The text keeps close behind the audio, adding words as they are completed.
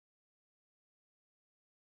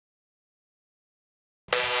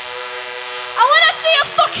a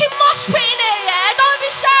fucking mosh pit in here, yeah? Don't be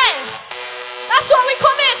shy. That's what we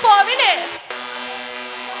come here for, innit?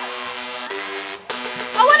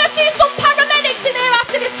 I wanna see some paramedics in here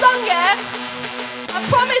after this song, yeah? I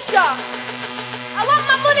promise ya. I want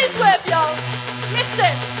my money's worth, yo.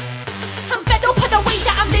 Listen. I'm fed up of the way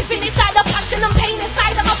that I'm living. Inside the passion and pain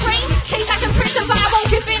inside of my brain. Case like in prison, but I won't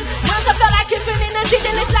give in. Times I felt like giving in and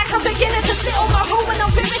didn't. It's like I'm beginning to split on my home when I'm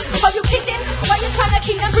feeling. Are you kidding? Why you trying to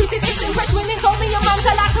keep them bruises hidden? Red winning, told me your mums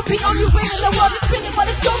are like to beat on you winning. The world is spinning, but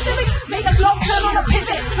it's still silly. Made a long turn on a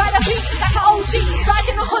pivot. Ride a beat like an OG.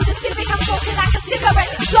 Riding a Honda Civic. I'm smoking like a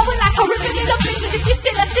cigarette. Blowing like a ribbon in the blizzard. If you're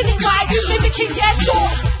still a sinning guy, you mimicking, yeah, sure.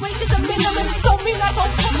 Wages are minimum. It don't mean I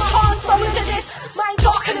don't put my heart so into this. Mind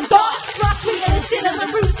darker than dark. Not sweeter than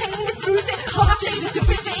cinnamon. Bruising is bruising. All my flavors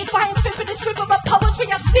derivative. If I ain't fibbing this river of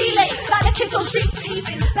poetry, I steal it. Like the kids on street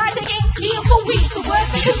thieving. Like they ain't eating for weeks. The words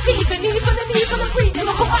they conceiving. Even and breathing.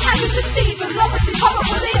 Look what I happened to Stephen. Lawrence is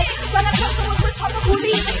horrible, innit? When I cut the was horrible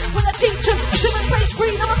leaving. When I teach him to embrace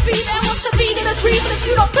freedom and feeling. What's the meaning of dreaming if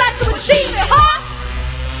you don't plan to achieve it, huh?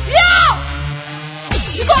 Yo!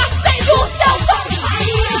 You gotta save yourself on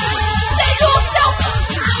fire. Save yourself on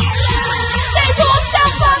fire. Save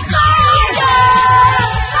yourself on fire.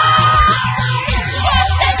 You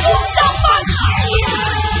gotta save yourself on fire.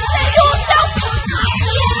 Save yourself on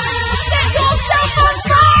fire. Save yourself on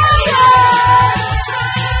fire.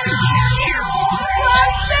 So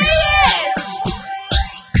I'm saying.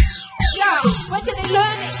 Yo, where did they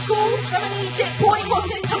learn it? School? They're an Egypt boy was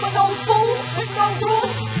into an old fool with no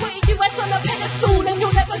rules. Putting US on a pedestal and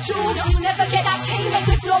you'll never jewel. You'll never get that chain made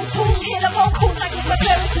with no tool. Hear the vocals like you're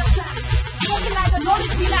referring to straps. Talking like the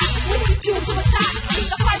knowledge we lack. We need fuel to attack. Keep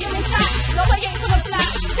the fire intact. No, I ain't gonna black.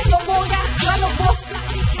 Say your warrior. Run the boss. Black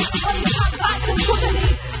big cats. Running back lights and suddenly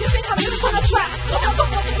you think I'm loose on a track. But I got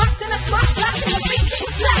more smack than a smash slash and the beats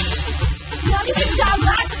getting slashed. Now you think that I'm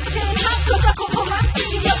mad. Getting house cause I couple man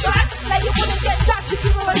thinking you're bad. Now you wouldn't get judged if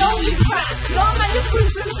you were alone, you crap. No man, you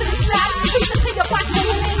cruise loose in the slabs. Speak to see your back when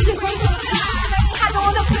your name's engraved on the back. I ain't had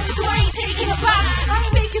all the bricks so I ain't taking it back. I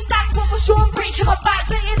ain't making stacks but for sure I'm breaking my back.